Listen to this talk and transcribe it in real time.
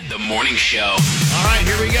The Morning Show. All right,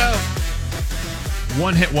 here we go.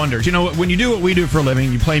 One-hit wonders. You know, when you do what we do for a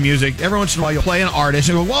living, you play music, every once in a while you'll play an artist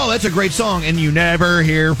and go, whoa, that's a great song, and you never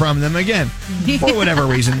hear from them again for whatever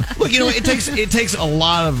reason. Look, you know, it takes a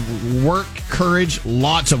lot of work, courage,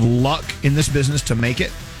 lots of luck in this business to make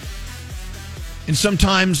it. And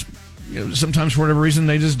sometimes for whatever reason,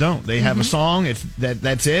 they just don't. They have a song,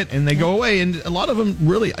 that's it, and they go away. And a lot of them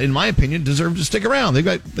really, in my opinion, deserve to stick around. They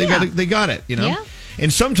got it, you know? Yeah.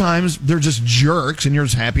 And sometimes they're just jerks, and you're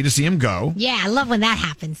just happy to see them go. Yeah, I love when that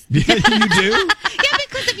happens. You do? Yeah,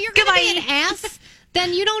 because if you're going to be an ass,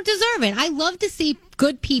 then you don't deserve it. I love to see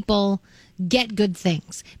good people get good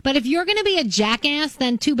things. But if you're going to be a jackass,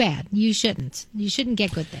 then too bad. You shouldn't. You shouldn't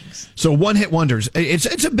get good things. So one-hit wonders.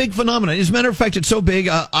 It's a big phenomenon. As a matter of fact, it's so big,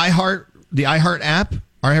 the iHeart app,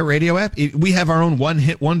 iHeart Radio app, we have our own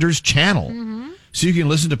one-hit wonders channel. Mm-hmm. So you can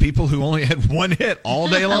listen to people who only had one hit all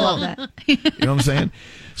day long. I love that. You know what I'm saying?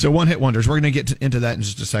 So one-hit wonders. We're going to get into that in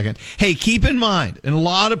just a second. Hey, keep in mind, and a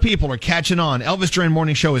lot of people are catching on, Elvis Duran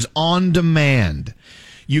Morning Show is on demand.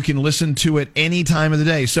 You can listen to it any time of the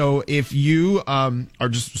day. So if you are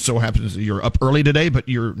just so happens you're up early today, but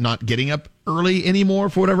you're not getting up early anymore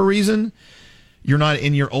for whatever reason, you're not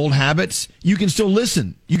in your old habits, you can still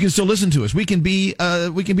listen. You can still listen to us. We can be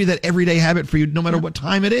that everyday habit for you no matter what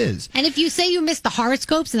time it is. And if you say you missed the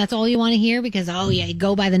horoscopes and that's all you want to hear because, you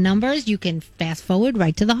go by the numbers, you can fast forward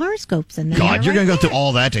right to the horoscopes. And God, you're going to go through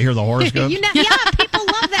all that to hear the horoscope? Yeah, people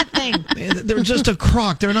love that thing. Man, they're just a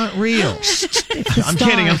crock. They're not real. I'm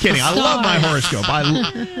kidding. I love my horoscope.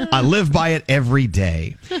 I live by it every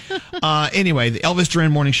day. Anyway, the Elvis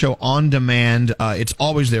Duran Morning Show on demand. It's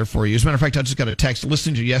always there for you. As a matter of fact, I just got a text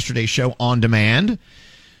listening to yesterday's show on demand.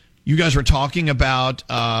 You guys were talking about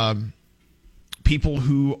people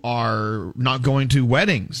who are not going to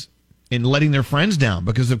weddings and letting their friends down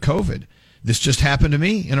because of COVID. This just happened to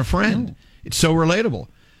me and a friend. It's so relatable.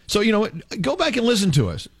 So, you know what? Go back and listen to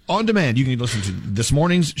us on demand. You can listen to this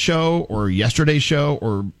morning's show or yesterday's show,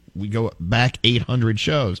 or we go back 800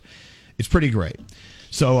 shows. It's pretty great.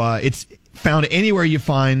 So it's found anywhere you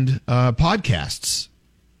find podcasts.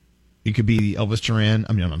 It could be the Elvis Duran,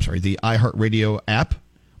 the iHeartRadio app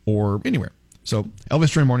or anywhere. So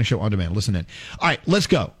Elvis Duran Morning Show on demand. Listen in. All right, let's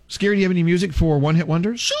go. Scary, do you have any music for One Hit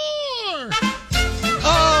Wonders? Sure.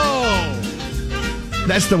 Oh,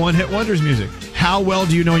 that's the One Hit Wonders music. How well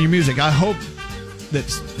do you know your music? I hope that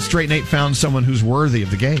Straight Nate found someone who's worthy of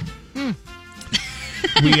the game.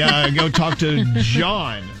 We go talk to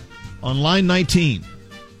John on line 19.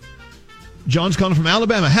 John's calling from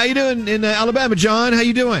Alabama. How you doing in Alabama, John? How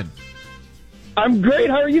you doing? I'm great.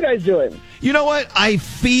 How are you guys doing? You know what? I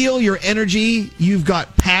feel your energy. You've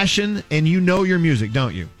got passion, and you know your music,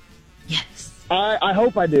 don't you? Yes. I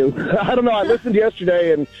hope I do. I don't know. I listened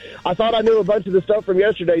yesterday, and I thought I knew a bunch of the stuff from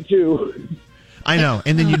yesterday, too. I know,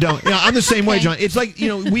 and then you don't. I'm the same way, John. It's like,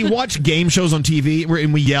 we watch game shows on TV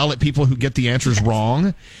and we yell at people who get the answers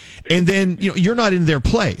wrong, and then you're not in their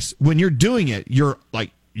place. When you're doing it, you're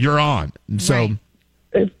on. And so Right.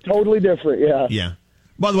 It's totally different, yeah. Yeah.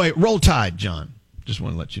 By the way, roll Tide, John. Just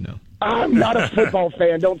want to let you know. I'm not a football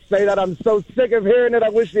fan. Don't say that. I'm so sick of hearing it. I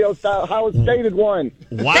wish the Ohio State had won.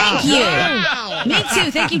 Wow. Thank you. Me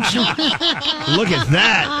too. Thank you, John. Look at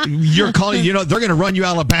that. You're calling, they're going to run you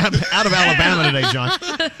out of Alabama today, John.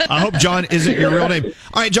 I hope John isn't your real name.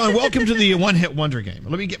 All right, John, welcome to the One Hit Wonder game.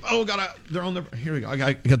 Let me get, they're on the, here we go.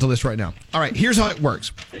 I got the list right now. All right, here's how it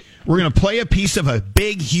works. We're going to play a piece of a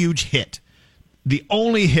big, huge hit. The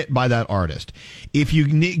only hit by that artist. If you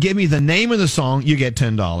give me the name of the song, you get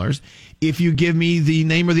 $10. If you give me the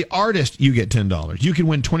name of the artist, you get $10. You can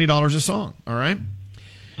win $20 a song. All right?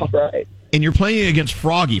 All right. And you're playing against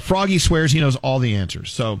Froggy. Froggy swears he knows all the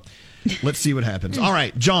answers. So let's see what happens. All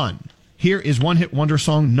right, John, here is One Hit Wonder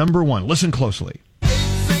song number 1. Listen closely.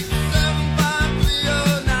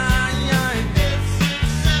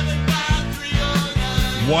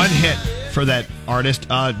 One hit for that artist.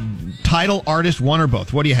 Title, artist, one or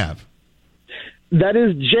both. What do you have? That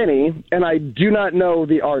is Jenny, and I do not know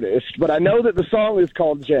the artist, but I know that the song is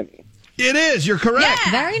called Jenny. It is. You're correct.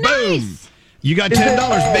 Yeah, very Boom. nice. You got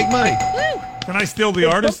 $10. Big money. Can I steal the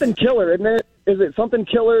It's artist? Something Killer, isn't it? Is it Something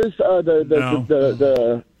Killers? No.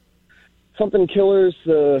 The Something Killers.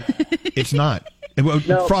 It's not.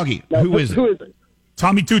 No, Froggy. no, Who is it? Who is it?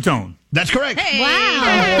 Tommy Two-Tone. That's correct.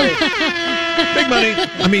 Wow. Big money.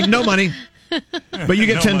 I mean, no money. But you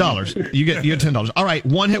get $10. You get $10. All right,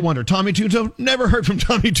 One Hit Wonder. Tommy Two-Tone. Never heard from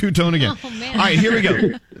Tommy Two-Tone again. Oh, man. All right, here we go.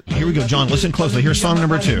 Here we go, John. Listen closely. Here's song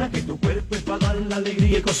number 2. All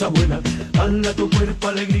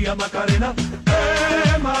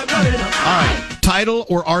right, title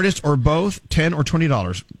or artist or both, $10 or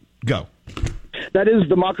 $20. Go. That is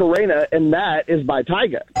the Macarena, and that is by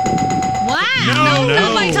Tyga. Wow.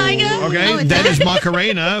 No. By Tyga. Okay, Oh, it's that not? is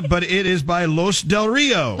Macarena, but it is by Los Del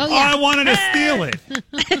Rio. Oh, Oh, yeah. I wanted to steal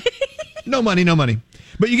it. No money, no money.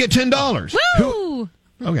 But you get $10. Woo!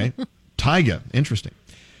 Okay. Tyga. Interesting.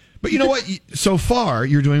 But you know what? So far,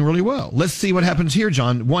 you're doing really well. Let's see what happens here,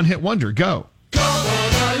 John. One hit wonder. Go.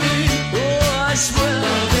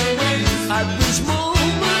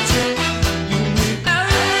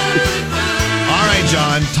 All right,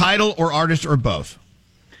 John. Title or artist or both?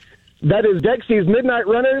 That is Dexy's Midnight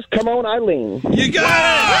Runners, Come On Eileen. You got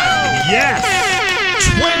it! Yes.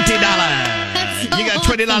 $20. You got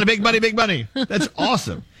 $20. Big money. That's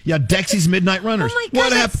awesome. Yeah, Dexy's Midnight Runners. Oh my gosh,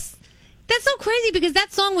 What happened? that's so crazy because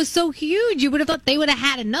that song was so huge. You would have thought they would have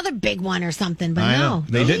had another big one or something, but I no. know.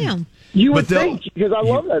 They Damn. didn't. You But would they'll- think, because I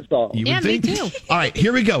love that song. You Yeah, would me think. too. All right,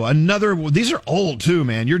 here we go. Another. These are old too,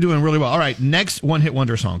 man. You're doing really well. All right, next one hit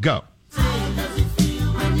wonder song. Go.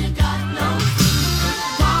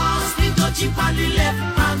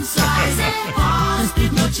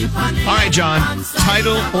 All right, John.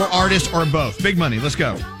 Title or artist or both? Big money. Let's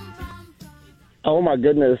go. Oh, my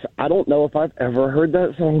goodness. I don't know if I've ever heard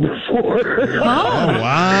that song before. Oh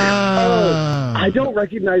wow. I don't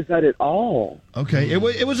recognize that at all. Okay, it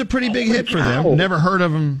was a pretty big hit for them. cow. Never heard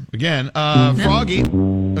of them again. Froggy.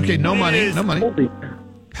 Okay, no money. No money. Holy-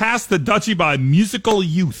 Pass the Dutchie by Musical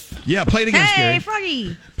Youth. Yeah, play it again, Hey, Scary.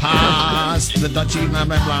 Froggy. Pass the Dutchie. Blah,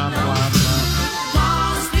 blah, blah, blah, blah.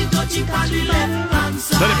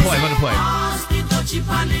 Let it play. Let it play.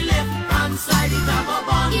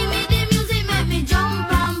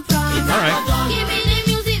 All right.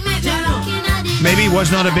 Maybe it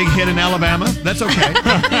was not a big hit in Alabama. That's okay.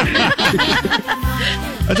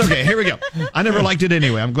 That's okay. Here we go. I never liked it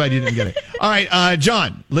anyway. I'm glad you didn't get it. All right,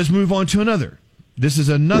 John, let's move on to another. This is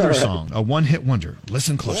another song, a one-hit wonder.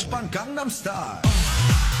 Listen closely.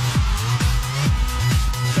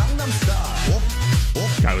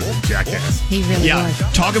 Guy was a jackass. He really Yeah, was.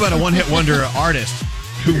 talk about a one-hit wonder artist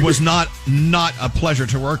who was not a pleasure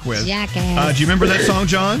to work with. Jackass. Do you remember that song,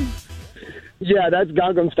 John? Yeah, that's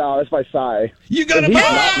Gangnam Style. That's by Psy. You got He's to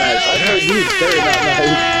not nice. I heard he's very not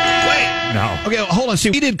nice. Wait. No. Okay, well, hold on.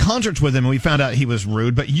 See, we did concerts with him, and we found out he was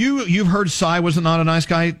rude. But you've heard Psy was not a nice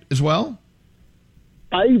guy as well.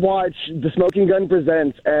 I watched The Smoking Gun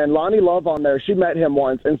Presents, and Lonnie Love on there, she met him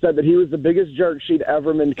once and said that he was the biggest jerk she'd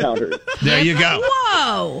ever encountered. There you go,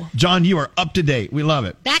 Whoa. John. You are up to date. We love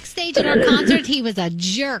it. Backstage at our concert, he was a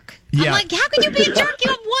jerk. Yeah. I'm like, how could you be a jerk?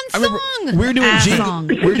 You have I one remember song. we're doing Song.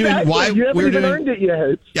 we're doing why you haven't we're even doing. earned it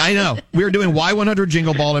yet. I know. We were doing Y100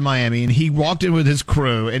 Jingle Ball in Miami, and he walked in with his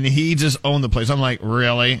crew, and he just owned the place. I'm like,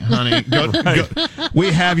 really, honey? Go.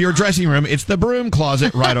 We have your dressing room. It's the broom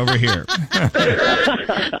closet right over here. All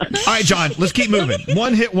right, John, let's keep moving.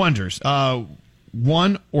 One hit wonders.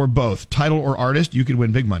 One or both, title or artist, you could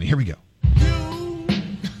win big money. Here we go.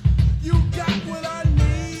 You got what I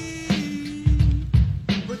need,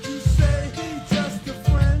 but you say he's just a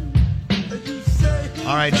friend. You say he's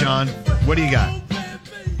All right, John, what do you got?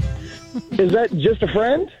 Is that Just a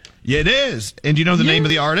Friend? Yeah, it is. And do you know the name of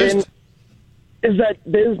the artist? And is that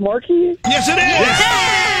Biz Markie? Yes, it is.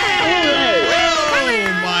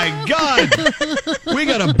 Oh my God! We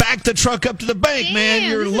gotta back the truck up to the bank, man.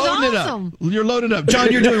 Damn, You're this is loading awesome. it up. You're loading it up,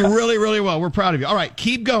 John. You're doing really, really well. We're proud of you. All right,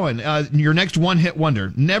 keep going. Your next one-hit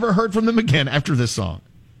wonder. Never heard from them again after this song.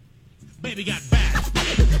 Baby got back.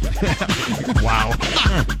 Wow.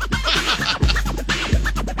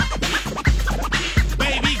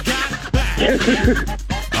 Baby got back.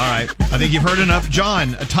 All right. I think you've heard enough,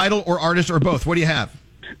 John. A title or artist or both. What do you have?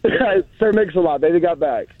 Sir Mix-a-Lot, Baby Got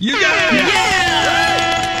Back. You got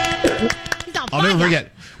it. He's on I'll never fire.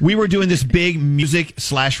 forget. We were doing this big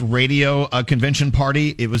music/radio convention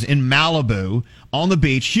party. It was in Malibu on the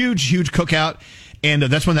beach. Huge cookout. And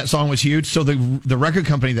that's when that song was huge. So the record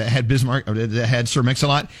company that had Bismarck, or that had Sir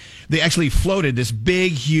Mix-a-Lot, they actually floated this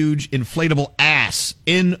big, huge inflatable ass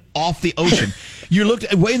off the ocean. You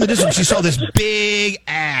looked way in the distance, you saw this big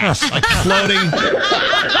ass like floating,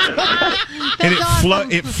 and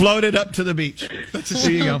it floated up to the beach.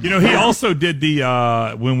 There you go. You know, he also did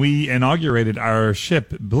the when we inaugurated our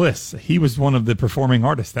ship Bliss. He was one of the performing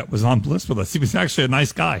artists that was on Bliss with us. He was actually a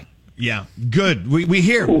nice guy. Yeah, good. We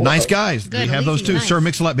hear nice guys. Good, We at have those least too. he's nice. Sir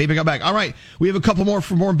Mix-a-Lot, Baby Got Back. All right, we have a couple more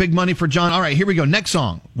for more big money for John. All right, here we go. Next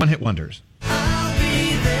song, one hit wonders.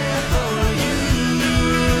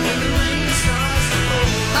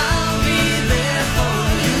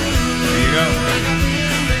 There you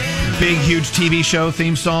go. Big, huge TV show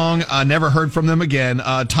theme song. Never heard from them again.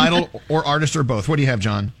 Title or artist or both. What do you have,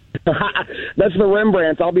 John? That's the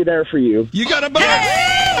Rembrandts. I'll be there for you. You got a both.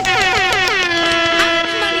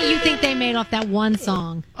 off that one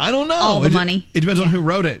song. I don't know. All the money. It depends on who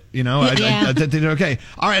wrote it. You know, Yeah. I did okay.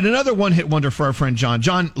 All right, another one-hit wonder for our friend John.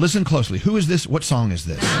 John, listen closely. Who is this? What song is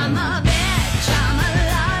this? I'm a bitch, I'm a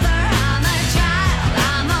lover, I'm a child,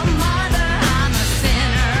 I'm a mother, I'm a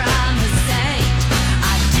sinner, I'm a saint.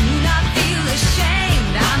 I do not feel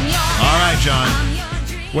ashamed. I'm your All right, John. I'm your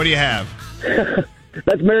dream. What do you have?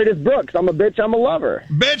 That's Meredith Brooks. I'm a bitch, I'm a lover.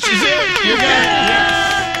 Bitch is it. You got it. Yeah.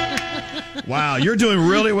 Wow, you're doing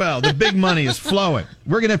really well. The big money is flowing.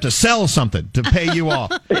 We're going to have to sell something to pay you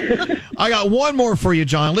off. I got one more for you,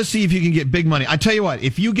 John. Let's see if you can get big money. I tell you what,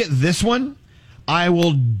 if you get this one, I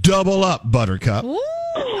will double up, Buttercup.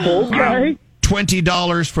 Okay.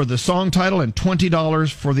 $20 for the song title and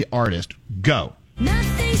 $20 for the artist. Go.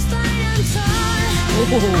 Nothing's fine, I'm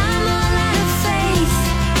torn. I'm all out of faith.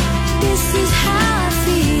 This is how I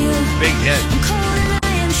feel. Big hit. I'm cold and I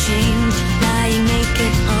am shamed. Lying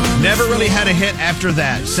naked on Never the really floor. had a hit after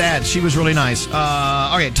that. Sad. She was really nice.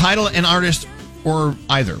 Okay, title and artist or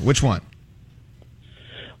either. Which one?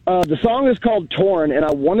 The song is called Torn, and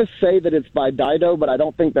I want to say that it's by Dido, but I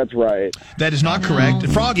don't think that's right. That is not correct.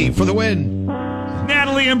 Froggy for the win.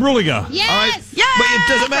 Natalie Imbruglia. All right. Yes. But it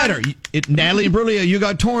doesn't matter. Natalie Imbruglia, you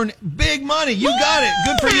got Torn. Big money. You got it.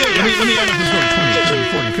 Good for you. Let me add up the score.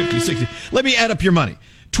 20, 30, 40, 50, 60. Let me add up your money.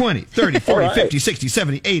 20, 30, 40, All right. 50, 60,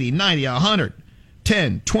 70, 80, 90, 100.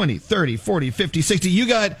 10, 20, 30, 40, 50, 60. You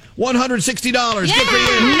got $160. Good for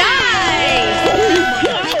you.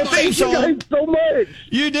 Thank Theme you song. guys so much.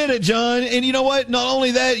 You did it, John. And you know what? Not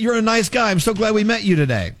only that, you're a nice guy. I'm so glad we met you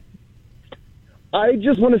today. I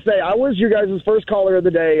just want to say I was your guys' first caller of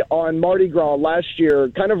the day on Mardi Gras last year,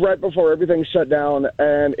 kind of right before everything shut down,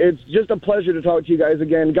 and it's just a pleasure to talk to you guys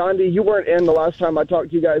again. Gandhi, you weren't in the last time I talked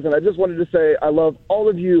to you guys, and I just wanted to say I love all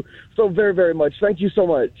of you so very, very much. Thank you so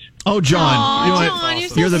much. Oh, John. Aw, you know what? John, you're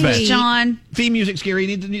so You're the best. sweet. John. Theme music, Scary. You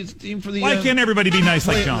need the theme for the... Why can't everybody be nice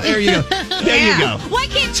like John? There you go. There you go. Why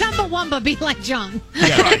can't Chumbawamba be like John?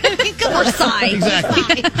 Yeah. I mean, come on. Side.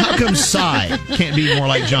 Exactly. How come Psy can't be more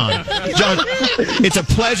like John? John, it's a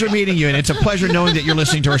pleasure meeting you, and it's a pleasure knowing that you're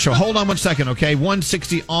listening to our show. Hold on 1 second, okay?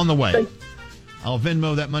 160 on the way. I'll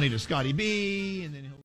Venmo that money to Scotty B, and then he'll...